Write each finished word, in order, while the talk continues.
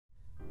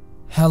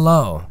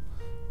Hello,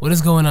 what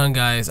is going on,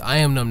 guys? I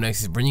am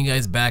NumbNexus, bringing you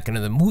guys back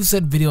into the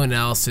moveset video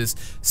analysis.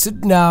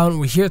 Sit down,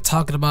 we're here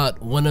talking about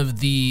one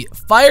of the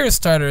fire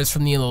starters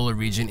from the Alola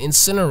region,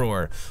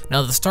 Incineroar.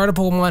 Now, the starter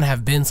Pokemon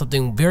have been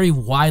something very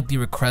widely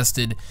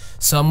requested,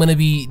 so I'm going to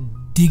be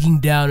digging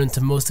down into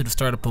most of the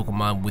starter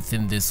Pokemon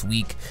within this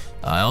week.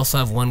 I also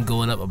have one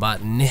going up about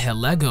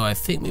Nihilego, I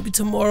think maybe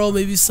tomorrow,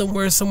 maybe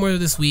somewhere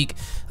this week.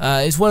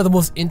 It's one of the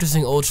most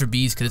interesting Ultra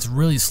Beasts because it's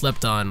really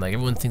slept on. Like,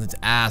 everyone thinks it's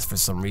ass for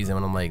some reason,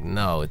 and I'm like,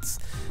 no, it's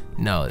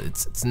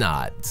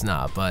not.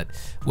 But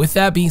with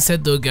that being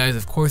said, though, guys,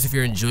 of course, if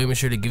you're enjoying, make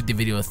sure to give the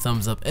video a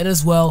thumbs up, and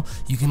as well,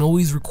 you can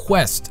always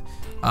request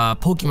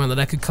Pokemon that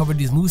I could cover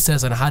these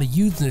movesets on how to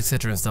use them,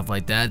 etc. and stuff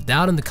like that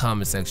down in the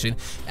comment section.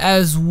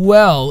 As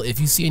well, if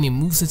you see any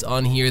movesets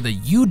on here that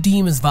you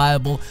deem as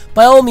viable,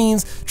 by all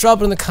means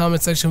drop it in the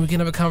comment section. We can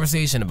have a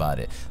conversation about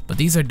it. But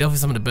these are definitely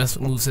some of the best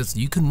movesets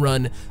you can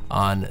run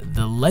on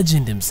the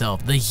legend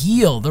himself, the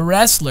heel, the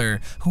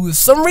wrestler, who is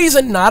for some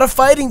reason not a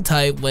fighting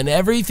type when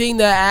everything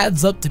that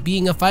adds up to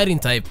being a fighting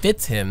type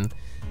fits him,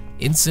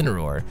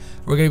 Incineroar.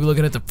 We're going to be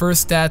looking at the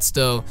first stats,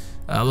 though.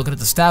 Looking at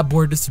the stat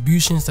board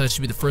distribution, so that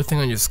should be the first thing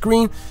on your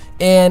screen.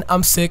 And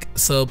I'm sick,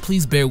 so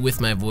please bear with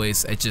my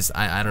voice.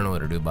 I don't know what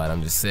to do about it.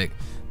 I'm just sick.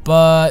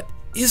 But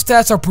his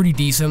stats are pretty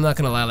decent, I'm not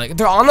gonna lie. Like,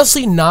 they're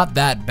honestly not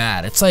that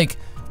bad. It's like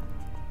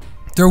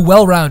they're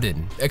well-rounded,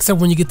 except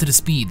when you get to the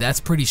speed. That's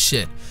pretty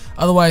shit.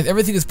 Otherwise,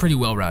 everything is pretty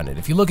well-rounded.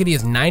 If you look at it, he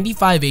has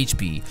 95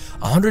 HP,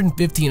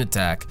 115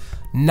 attack,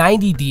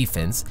 90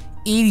 defense,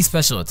 80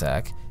 special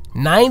attack,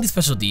 90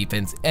 special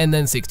defense, and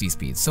then 60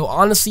 speed. So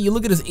honestly, you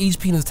look at his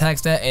HP and his attack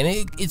stat, and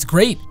it's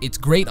great. It's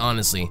great,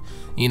 honestly.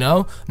 You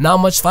know, not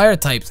much fire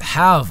types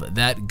have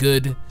that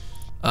good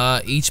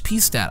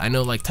HP stat. I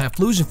know, like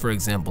Typhlosion, for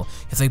example,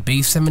 it's like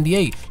base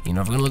 78. You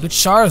know, if we're gonna look at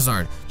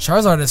Charizard,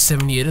 Charizard has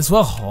 78 as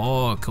well.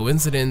 Oh,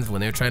 coincidence when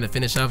they're trying to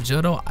finish off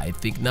Johto? I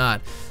think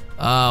not.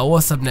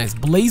 What's up next?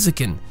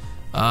 Blaziken.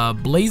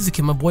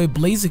 Blaziken, my boy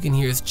Blaziken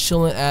here is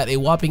chilling at a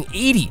whopping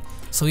 80.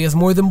 So he has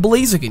more than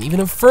Blaziken, even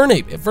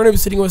Infernape. Infernape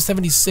is sitting with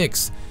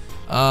 76.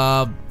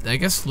 I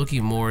guess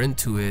looking more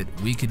into it,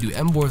 we could do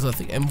Emboar's. I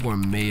think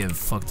Emboar may have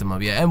fucked him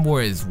up. Yeah,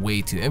 Emboar is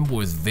way too.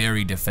 Emboar is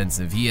very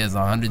defensive. He has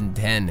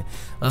 110.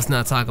 Let's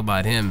not talk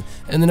about him.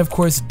 And then, of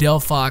course,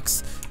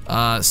 Delphox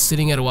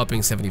sitting at a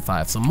whopping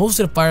 75. So most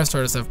of the fire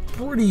starters have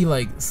pretty,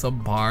 like,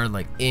 subpar,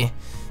 like,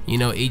 you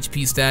know,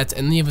 HP stats,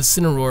 and then you have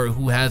Incineroar,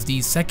 who has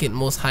the second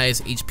most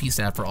highest HP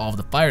stat for all of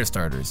the fire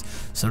starters.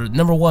 So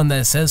number one,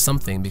 that says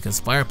something, because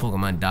fire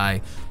Pokemon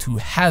die to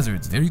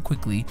hazards very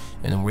quickly,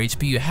 and the more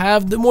HP you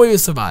have, the more you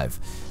survive.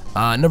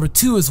 Number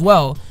two as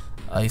well,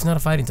 he's not a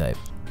fighting type.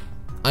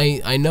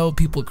 I know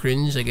people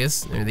cringe, I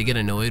guess, and they get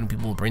annoyed when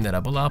people bring that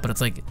up a lot, but it's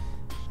like,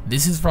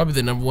 this is probably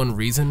the number one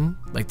reason,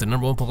 like the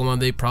number one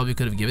Pokemon they probably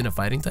could have given a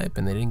fighting type,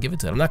 and they didn't give it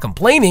to it. I'm not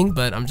complaining,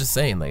 but I'm just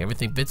saying, like,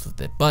 everything fits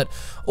with it. But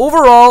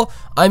overall,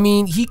 I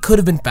mean, he could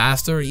have been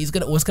faster.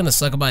 What's gonna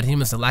suck about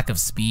him is the lack of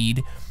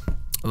speed.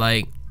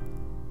 Like,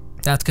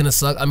 that's gonna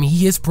suck. I mean,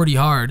 he hits pretty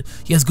hard.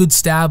 He has good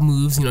stab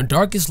moves. You know,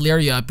 Darkest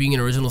Lariat being an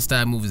original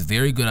stab move is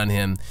very good on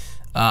him.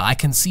 I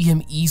can see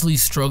him easily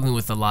struggling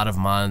with a lot of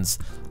mons.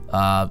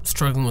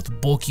 Struggling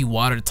with bulky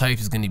water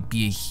types is going to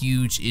be a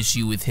huge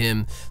issue with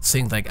him.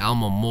 Things like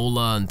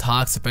Almamola and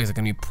Toxapex are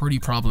going to be pretty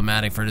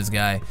problematic for this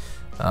guy,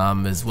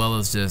 as well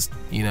as just,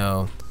 you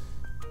know,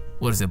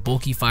 what is it,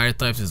 bulky fire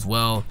types as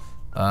well.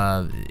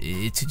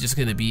 It's just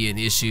going to be an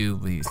issue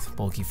with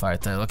bulky fire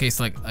types. Okay,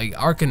 so like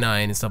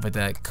Arcanine and stuff like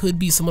that could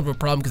be somewhat of a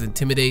problem because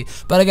Intimidate,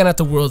 but again, not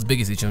the world's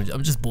biggest issue.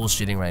 I'm just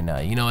bullshitting right now,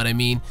 you know what I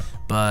mean?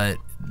 But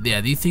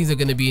yeah, these things are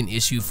going to be an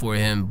issue for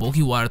him.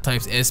 Bulky water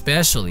types,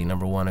 especially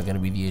number one, are going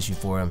to be the issue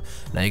for him.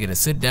 Now you're going to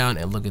sit down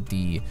and look at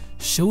the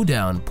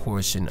Showdown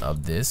portion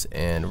of this,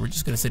 and we're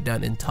just going to sit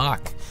down and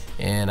talk.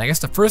 And I guess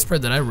the first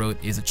part that I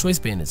wrote is a Choice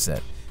Banded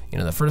set. You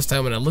know, the first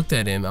time when I looked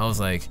at him, I was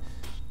like,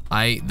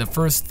 the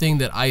first thing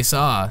that I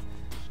saw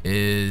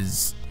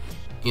is,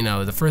 you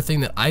know,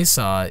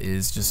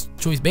 just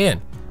Choice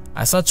Band.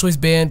 I saw Choice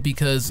Band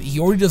because he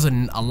already does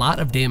a lot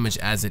of damage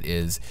as it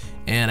is,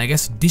 and I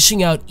guess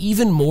dishing out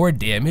even more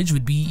damage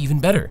would be even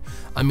better.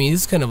 I mean,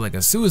 it's kind of like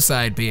a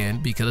suicide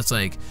band because it's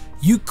like,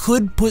 you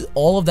could put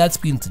all of that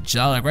speed into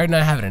Jolly. Like right now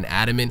I have it in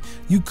Adamant.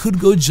 You could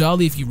go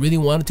Jolly if you really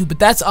wanted to, but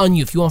that's on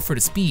you. If you want for the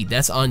speed,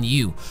 that's on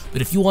you.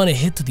 But if you want to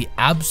hit to the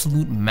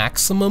absolute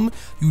maximum,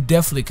 you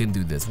definitely can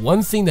do this.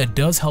 One thing that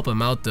does help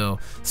him out though,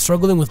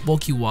 struggling with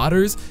bulky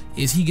waters,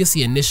 is he gets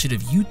the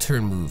initiative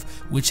U-turn move,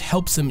 which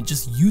helps him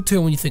just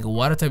U-turn when you think a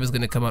water type is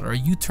going to come out, or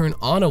U-turn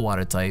on a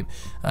water type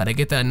to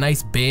get that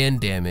nice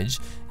band damage,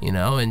 you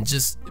know, and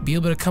just be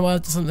able to come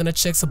out to something that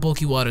checks a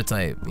bulky water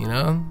type, you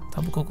know.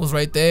 Tapu Koko's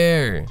right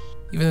there,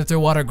 even if they're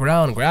water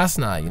ground, grass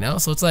not, you know.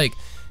 So it's like,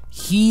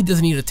 he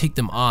doesn't need to take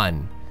them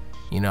on.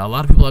 You know, a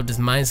lot of people have this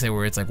mindset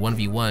where it's like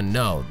 1v1.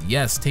 No,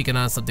 yes, taking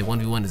on something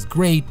 1v1 is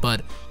great,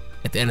 but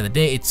at the end of the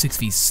day, it's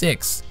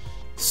 6v6.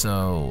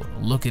 So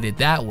look at it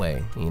that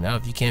way. You know,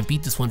 if you can't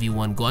beat this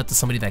 1v1, go out to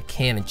somebody that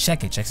can and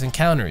check it, checks and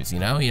counters, you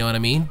know what I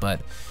mean?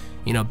 But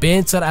You know,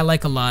 band set I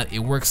like a lot. It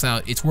works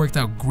out. It's worked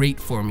out great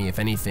for me, if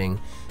anything.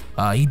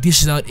 He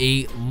dishes out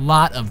a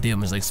lot of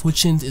damage. Like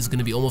switch-ins is going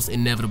to be almost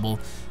inevitable.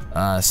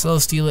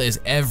 Celesteela is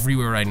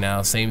everywhere right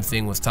now. Same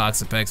thing with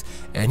Toxapex,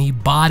 and he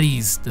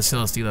bodies the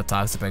Celesteela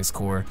Toxapex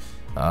core.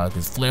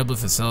 Because Flare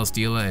Blitz for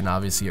Celesteela and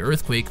obviously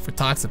Earthquake for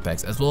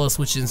Toxapex, as well as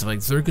switch-ins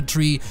like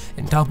Circuitry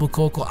and Tapu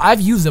Koko.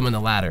 I've used them on the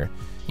ladder,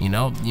 you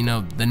know,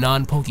 the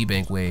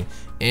non-Pokebank way,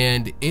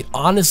 and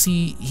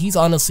he's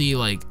honestly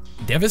like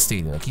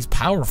devastating. Like, he's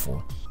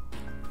powerful.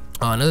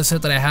 Another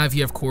set that I have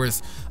here, of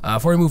course,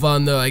 before we move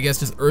on though, I guess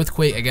just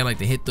Earthquake. Again, like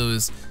to hit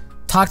those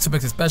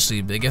Toxapex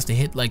especially, but I guess to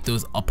hit like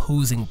those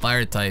opposing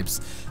fire types,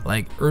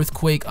 like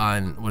Earthquake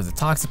on, what is it,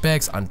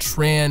 Toxapex, on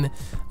Tran,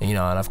 you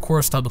know, and of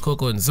course Tapu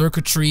Koko and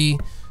Circuitry.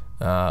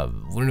 We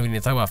don't even need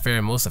to talk about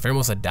Pheromosa.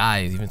 Pheromosa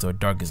dies even to a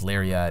Darkest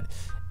Lariat,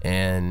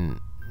 and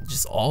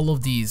just all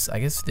of these, I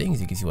guess, things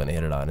you want to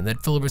hit it on. And then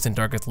Philibert and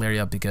Darkest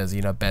Lariat, because,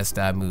 you know, best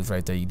stab moves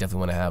right there. You definitely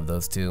want to have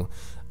those too.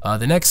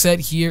 The next set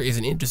here is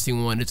an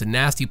interesting one. It's a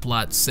Nasty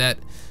Plot set.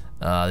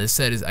 This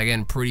set is,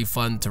 again, pretty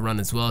fun to run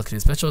as well, because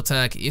his special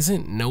attack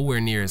isn't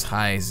nowhere near as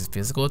high as his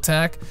physical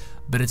attack,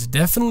 but it's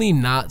definitely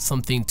not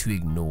something to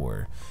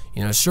ignore.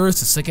 You know, sure, it's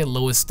the second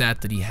lowest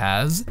stat that he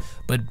has,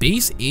 but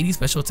base 80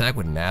 special attack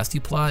with Nasty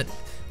Plot,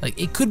 like,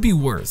 it could be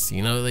worse,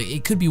 you know, like,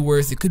 it could be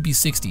worse. It could be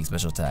 60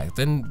 special attack,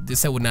 then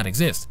this set would not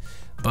exist.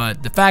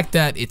 But the fact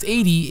that it's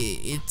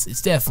 80,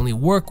 it's definitely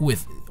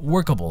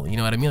workable, you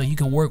know what I mean? Like, you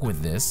can work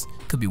with this.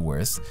 Could be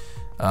worse.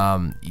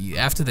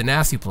 After the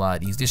Nasty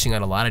Plot, he's dishing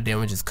out a lot of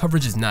damage. His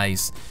coverage is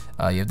nice.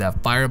 You have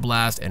that Fire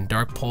Blast and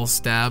Dark Pulse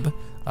stab.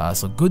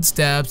 So good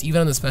stabs,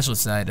 even on the special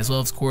side, as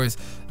well as, of course,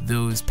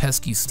 those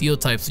pesky steel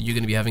types that you're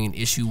going to be having an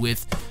issue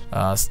with.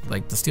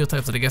 Like the steel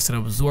types that I guess can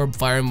absorb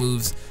fire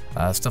moves.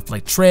 Stuff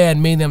like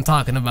Tran, mainly I'm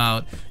talking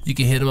about. You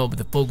can hit him up with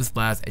the Focus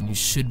Blast, and you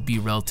should be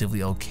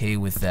relatively okay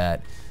with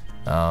that.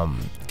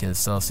 Because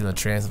Celesteela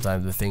Tran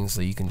sometimes the things, so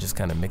you can just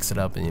kind of mix it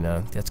up, and, you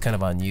know, that's kind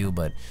of on you,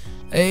 but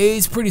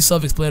it's pretty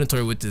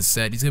self-explanatory with this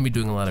set. He's going to be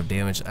doing a lot of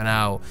damage. And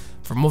now,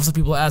 for most of the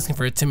people asking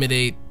for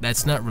Intimidate,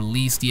 that's not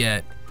released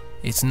yet.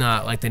 It's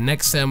not. Like, the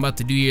next set I'm about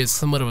to do here is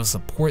somewhat of a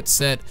support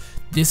set.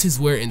 This is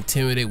where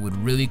Intimidate would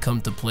really come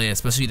to play,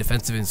 especially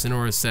defensive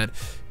Incineroar set,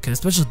 because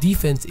special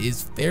defense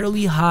is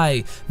fairly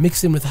high,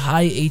 mixed in with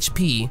high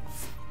HP.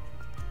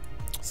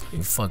 So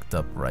you fucked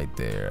up right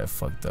there. I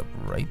fucked up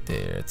right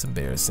there. It's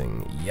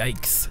embarrassing.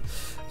 Yikes.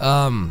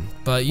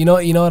 But you know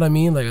what I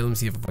mean? Like, let me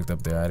see if I fucked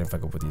up there. I didn't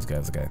fuck up with these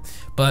guys, okay.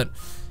 But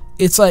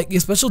it's like your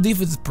special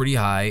defense is pretty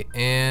high,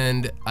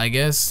 and I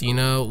guess, you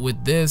know,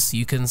 with this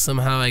you can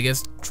somehow, I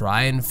guess,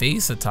 try and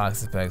face a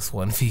Toxapex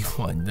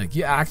 1v1. Like,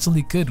 you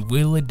actually could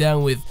whittle it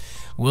down with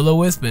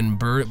Will-O-Wisp and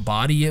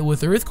body it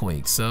with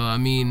Earthquake. So I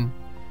mean,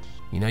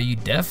 you know, you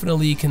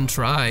definitely can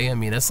try. I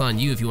mean, that's on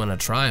you if you want to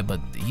try, but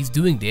he's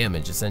doing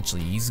damage,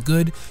 essentially. He's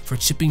good for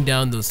chipping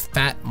down those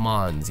fat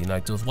mons, you know,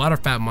 like those water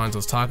fat mons I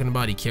was talking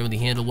about. He can't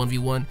really handle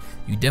 1v1.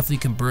 You definitely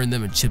can burn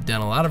them and chip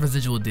down a lot of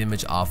residual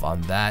damage off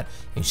on that.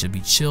 And should be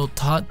chill.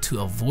 Taunt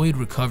to avoid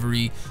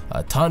recovery.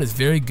 Taunt is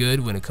very good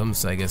when it comes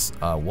to, I guess,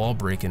 wall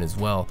breaking as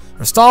well.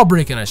 Or stall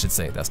breaking, I should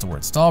say. That's the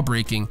word. Stall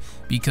breaking,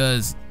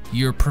 because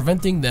you're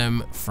preventing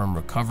them from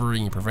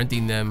recovering, you're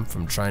preventing them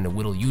from trying to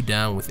whittle you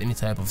down with any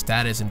type of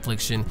status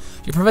infliction.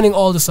 You're preventing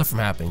all this stuff from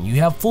happening. You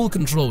have full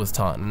control with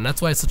Taunt, and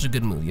that's why it's such a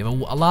good move. You have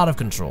a lot of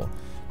control,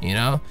 you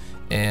know?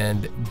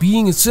 And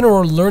being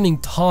Incineroar, learning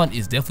Taunt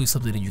is definitely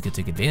something that you can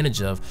take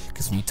advantage of,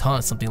 because when you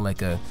taunt something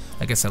like a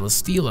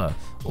Celesteela,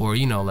 or,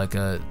 you know, like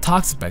a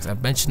Toxapex,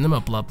 I've mentioned them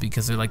up a lot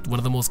because they're like one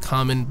of the most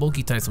common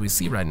bulky types that we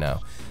see right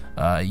now.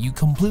 You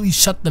completely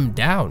shut them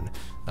down.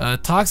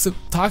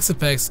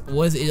 Toxapex,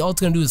 all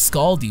it's gonna do is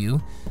scald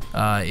you,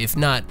 if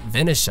not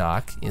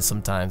Venoshock, and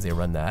sometimes they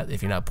run that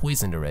if you're not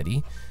poisoned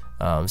already.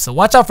 So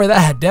watch out for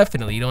that.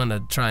 Definitely, you don't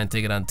want to try and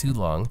take it on too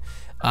long.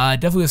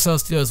 Definitely with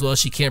Celesteela as well,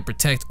 she can't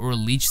protect or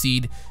Leech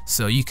Seed,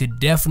 so you could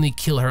definitely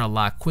kill her a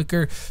lot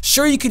quicker.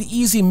 Sure, you could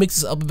easily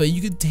mix this up a bit.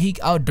 You could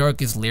take out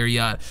Darkest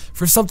Lariat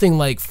for something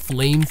like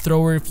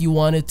Flamethrower if you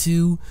wanted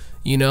to.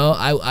 You know,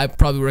 I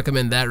probably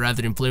recommend that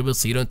rather than Flare Blitz,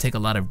 so you don't take a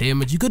lot of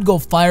damage. You could go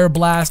Fire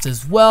Blast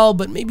as well,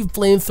 but maybe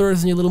Flamethrower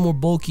is a little more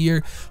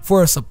bulkier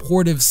for a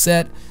supportive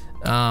set.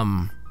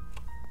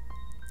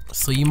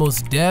 So you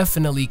most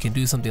definitely can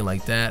do something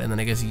like that, and then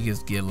I guess you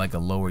just get like a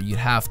lower. You'd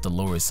have to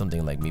lower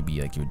something like maybe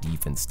like your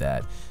defense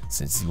stat,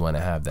 since you want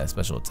to have that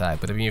special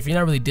attack. But I mean, if you're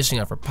not really dishing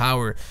out for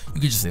power,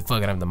 you could just say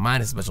fuck it, I have the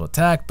minus special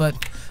attack. But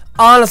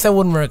honestly, I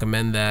wouldn't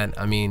recommend that.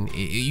 I mean,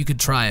 you could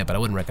try it, but I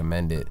wouldn't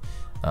recommend it.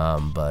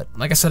 But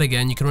like I said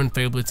again, you can run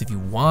Fire Blitz if you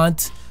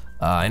want.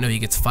 I know he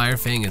gets Fire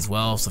Fang as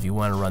well, so if you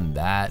want to run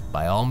that,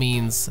 by all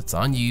means, it's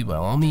on you. By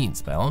all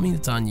means,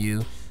 it's on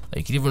you. Like,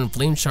 you could even run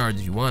Flame Charge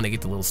if you want to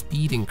get the little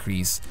speed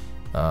increase,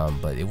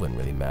 but it wouldn't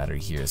really matter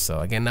here.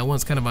 So again, that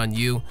one's kind of on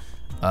you,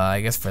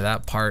 I guess, for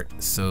that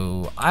part.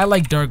 So I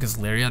like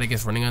Darkest Lariat, I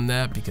guess, running on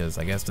that, because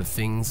I guess the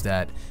things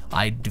that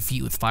I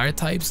defeat with fire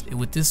types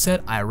with this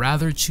set, I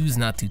rather choose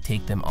not to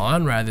take them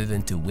on rather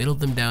than to whittle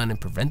them down and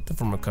prevent them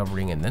from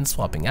recovering and then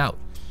swapping out.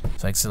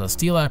 So I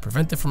Celesteela,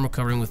 prevent it from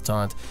recovering with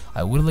Taunt,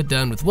 I whittle it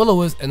down with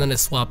Will-O-Wisp, and then I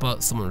swap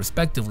out someone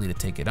respectively to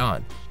take it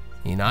on.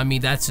 You know, I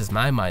mean, that's just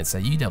my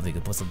mindset. You definitely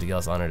could put something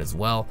else on it as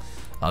well.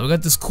 We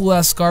got this cool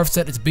ass Scarf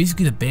set. It's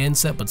basically the band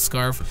set, but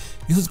Scarf.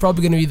 This is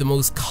probably going to be the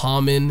most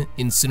common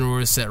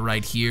Incineroar set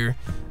right here.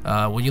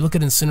 When you look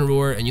at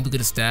Incineroar and you look at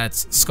the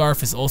stats,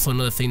 Scarf is also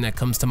another thing that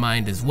comes to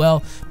mind as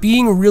well.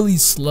 Being really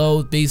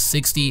slow, base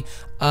 60,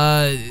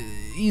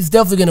 he's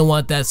definitely going to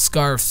want that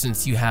Scarf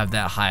since you have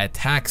that high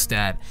attack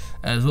stat,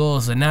 as well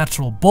as a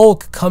natural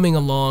bulk coming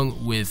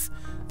along with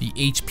the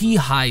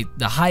high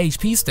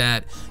HP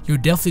stat. You're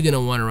definitely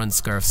gonna want to run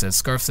Scarf Set.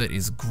 Scarf Set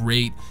is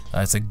great.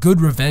 It's a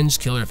good revenge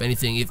killer, if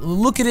anything.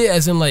 Look at it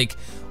as in like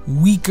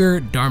weaker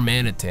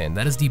Darmanitan.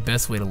 That is the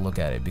best way to look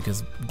at it,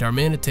 because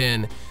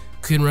Darmanitan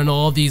can run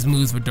all these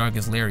moves with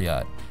Darkest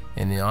Lariat,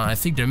 and you know, I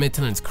think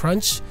Darmanitan is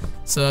Crunch.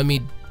 So I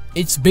mean,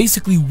 it's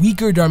basically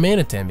weaker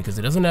Darmanitan because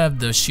it doesn't have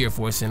the sheer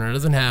force in it. It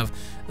doesn't have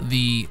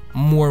the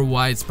more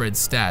widespread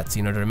stats.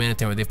 You know,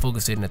 Darmanitan, where they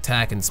focused it in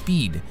attack and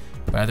speed.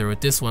 Rather with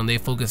this one, they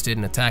focused it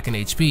in attack and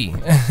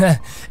HP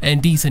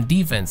and decent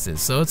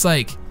defenses. So it's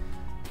like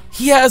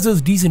he has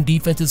those decent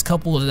defenses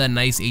coupled with that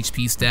nice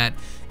HP stat.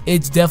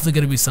 It's definitely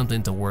going to be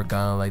something to work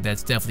on. Like,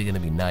 that's definitely going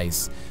to be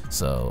nice.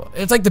 So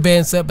it's like the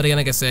band set, but again,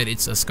 like I said,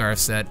 it's a Scarf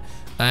set.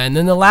 And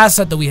then the last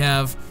set that we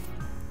have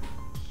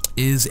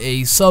is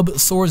a sub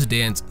Swords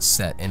Dance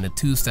set and a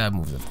 2-stab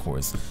moves, of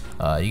course.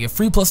 You get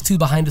free +2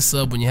 behind a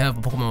sub. When you have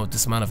a Pokemon with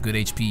this amount of good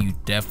HP, you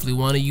definitely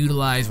want to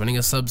utilize running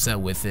a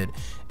subset with it.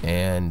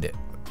 And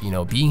you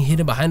know, being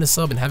hidden behind a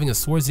sub and having a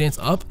Swords Dance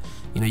up,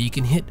 you know, you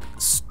can hit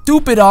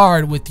stupid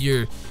hard with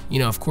your, you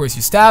know, of course,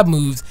 your stab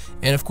moves.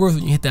 And of course,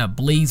 when you hit that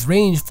Blaze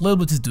range, Flare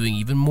Blitz is doing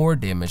even more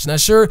damage. Now,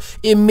 sure,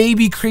 it may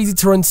be crazy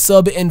to run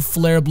sub and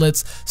Flare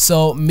Blitz,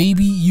 so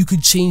maybe you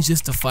could change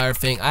this to Fire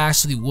Fang. I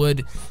actually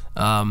would,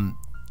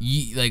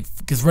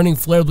 because running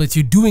Flare Blitz,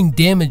 you're doing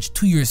damage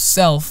to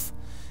yourself,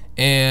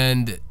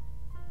 and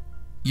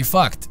you're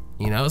fucked.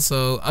 You know,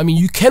 so I mean,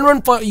 you can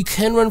run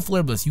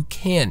Flare Blitz. You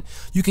can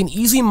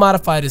easily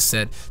modify this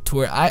set to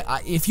where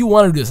if you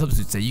want to do a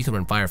substitute set, you can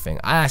run Fire Fang.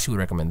 I actually would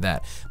recommend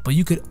that. But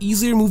you could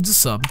easily remove the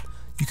sub.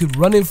 You could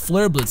run in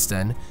Flare Blitz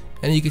then,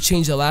 and then you could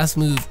change the last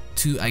move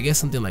to, I guess,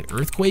 something like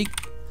Earthquake.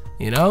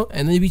 You know,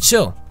 and then you'd be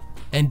chill,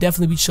 and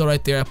definitely be chill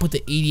right there. I put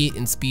the 88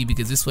 in speed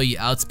because this way you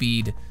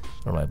outspeed.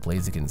 Or my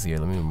Blaziken's here.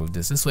 Let me remove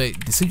this. This way,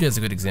 Decidueye is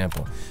a good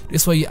example.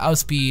 This way you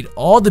outspeed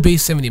all the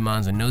base 70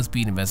 mons with no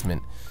speed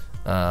investment.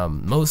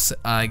 Most,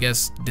 I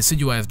guess,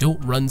 Decidueyes don't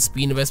run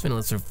speed investment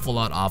unless they're full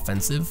out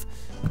offensive.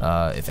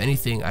 If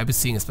anything, I've been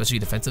seeing especially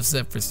defensive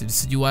set for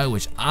Decidueye,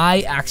 which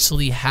I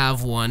actually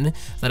have one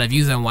that I've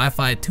used on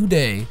Wi-Fi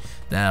today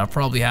that I'll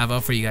probably have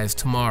up for you guys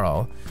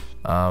tomorrow.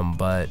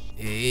 But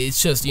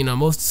it's just, you know,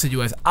 most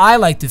Decidueyes I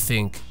like to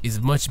think is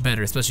much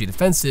better, especially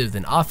defensive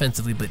than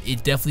offensively, but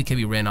it definitely can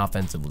be ran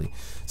offensively.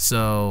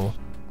 So,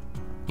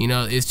 you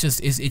know,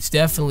 it's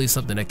definitely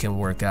something that can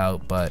work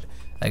out. But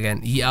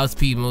again, he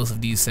outspeed most of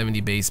these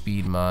 70 base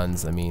speed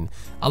mons. I mean,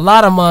 a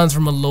lot of mons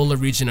from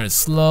Alola region are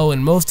slow,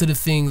 and most of the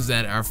things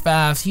that are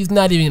fast, he's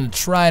not even gonna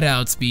try to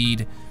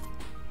outspeed.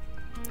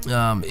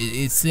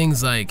 It's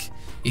things like,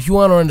 if you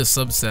want to run the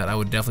subset, I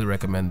would definitely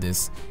recommend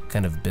this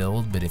kind of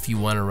build. But if you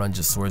want to run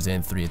just Swords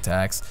and 3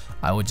 attacks,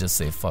 I would just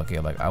say fuck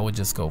it. Like, I would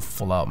just go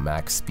full out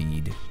max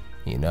speed.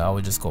 You know, I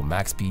would just go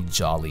max speed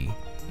Jolly,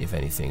 if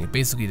anything. It's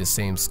basically the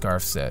same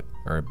Scarf set,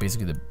 or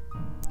basically the,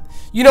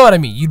 you know what I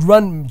mean. You'd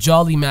run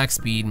Jolly max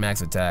speed,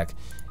 max attack,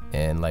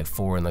 and like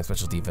 4 and like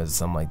special defense or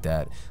something like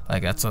that.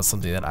 Like, that's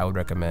something that I would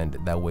recommend.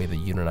 That way that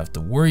you don't have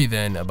to worry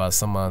then about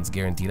someone's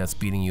guaranteed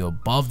outspeeding you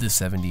above the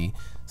 70.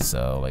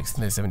 So like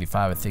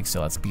 75, I think,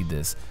 still outspeed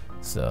this.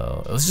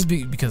 So it was just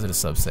because of the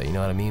subset, you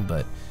know what I mean?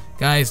 But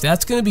guys,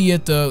 that's gonna be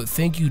it though.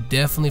 Thank you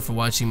definitely for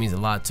watching. It means a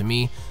lot to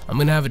me. I'm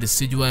gonna have a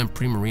Decidueye and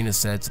Primarina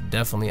sets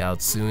definitely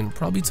out soon.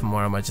 Probably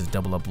tomorrow. I might just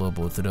double upload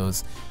both of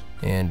those.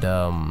 And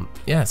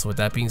yeah, so with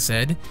that being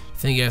said,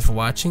 thank you guys for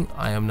watching.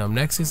 I am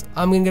NumbNexus.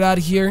 I'm gonna get out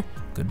of here.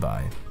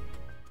 Goodbye.